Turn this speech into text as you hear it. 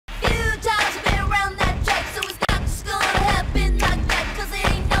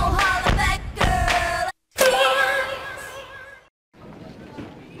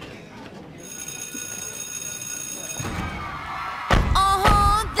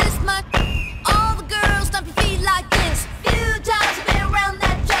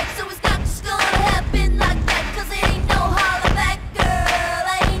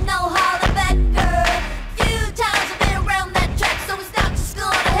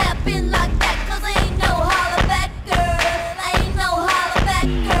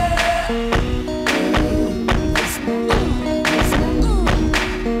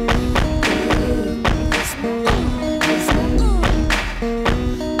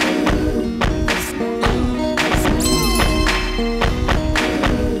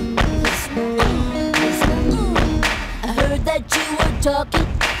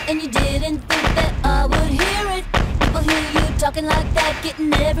talking like that,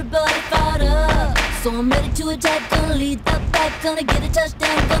 getting everybody fired up. So I'm ready to attack, gonna lead the pack, gonna get a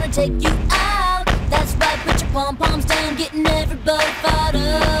touchdown, gonna take you out. That's right, put your pom-poms down, getting everybody fired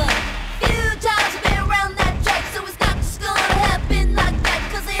up. Few times I've been around that track, so it's not just gonna happen like that,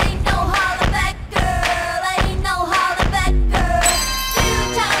 cause it ain't no Hollaback Girl, ain't no Hollaback Girl. Few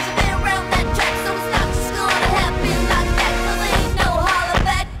times I've been around that track, so it's not just gonna happen like that, cause it ain't no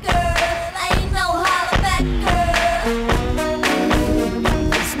Hollaback Girl, ain't no Hollaback Girl.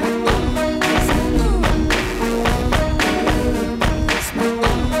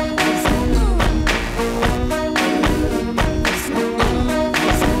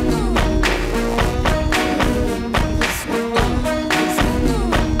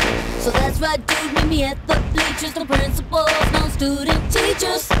 So that's right, dude, meet me at the bleachers. No principals, no student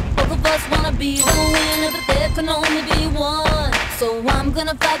teachers. Both of us wanna be the winner, but there can only be one. So I'm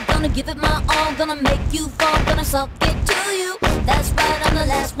gonna fight, gonna give it my all, gonna make you fall, gonna suck it to you. That's right, I'm the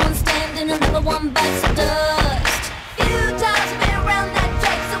last one standing, another one bites the dust. Few times I've been around that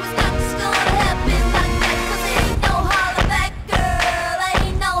track, so it's not just gonna happen like that, cause it ain't no Hollaback Girl,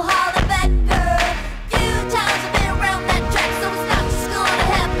 ain't no Hollaback Girl. Few times I've been around that track, so it's not just gonna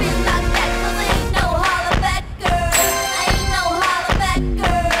happen like that, cause it ain't no Hollaback Girl, ain't no Hollaback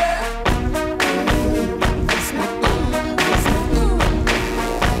Girl.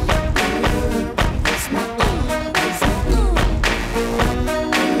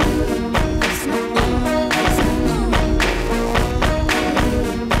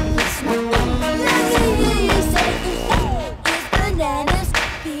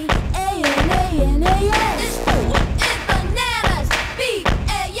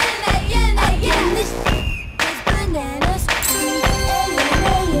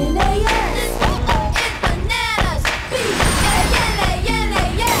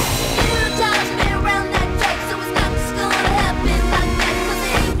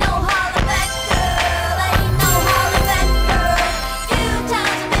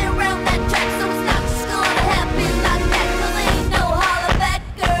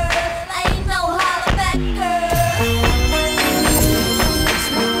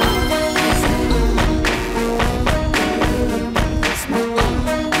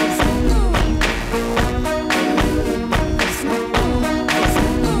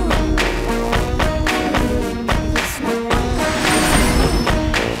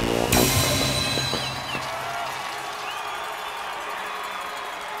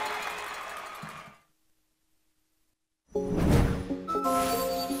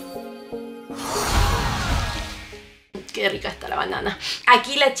 Qué rica está la banana.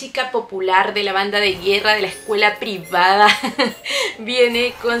 Aquí la chica popular de la banda de guerra de la escuela privada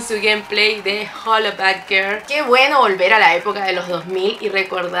viene con su gameplay de Hollaback Girl. Qué bueno volver a la época de los 2000 y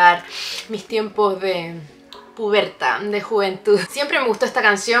recordar mis tiempos de pubertad, de juventud. Siempre me gustó esta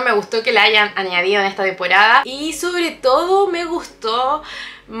canción, me gustó que la hayan añadido en esta temporada y sobre todo me gustó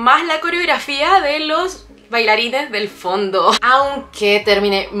más la coreografía de los bailarines del fondo, aunque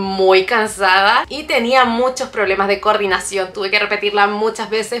terminé muy cansada y tenía muchos problemas de coordinación, tuve que repetirla muchas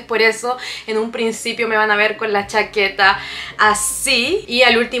veces, por eso en un principio me van a ver con la chaqueta así y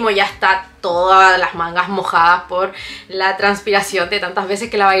al último ya está todas las mangas mojadas por la transpiración de tantas veces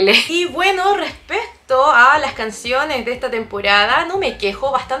que la bailé. Y bueno, respecto a las canciones de esta temporada, no me quejo,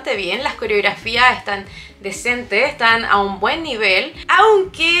 bastante bien, las coreografías están decentes, están a un buen nivel,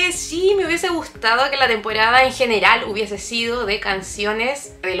 aunque sí me hubiese gustado que la temporada en general hubiese sido de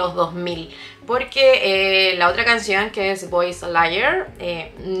canciones de los 2000, porque la otra canción, que es Boys a Liar,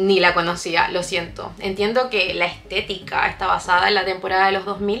 ni la conocía, lo siento. Entiendo que la estética está basada en la temporada de los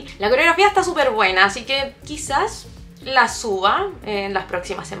 2000, la coreografía está súper buena, así que quizás la suba en las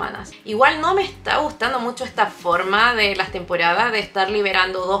próximas semanas. Igual no me está gustando mucho esta forma de las temporadas de estar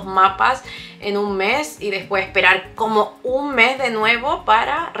liberando 2 mapas en un mes y después esperar como un mes de nuevo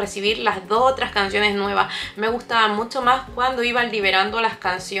para recibir las 2 otras canciones nuevas. Me gustaba mucho más cuando iban liberando las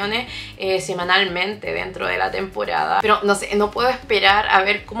canciones semanalmente dentro de la temporada, pero no sé, no puedo esperar a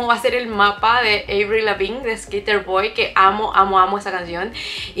ver cómo va a ser el mapa de Avril Lavigne de Skater Boy, que amo, amo, amo esa canción,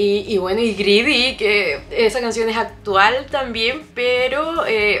 y bueno, y Greedy, que esa canción es actual también, pero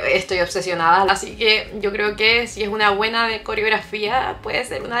estoy obsesionada, así que yo creo que si es una buena de coreografía puede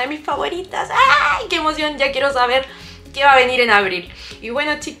ser una de mis favoritas. ¡Ay, qué emoción! Ya quiero saber qué va a venir en abril. Y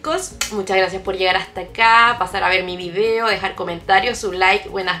bueno, chicos, muchas gracias por llegar hasta acá, pasar a ver mi video, dejar comentarios, su like,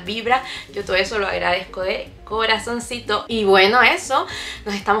 buenas vibras. Yo todo eso lo agradezco de corazoncito. Y bueno, eso,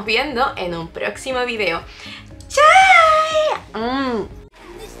 nos estamos viendo en un próximo video. ¡Chao!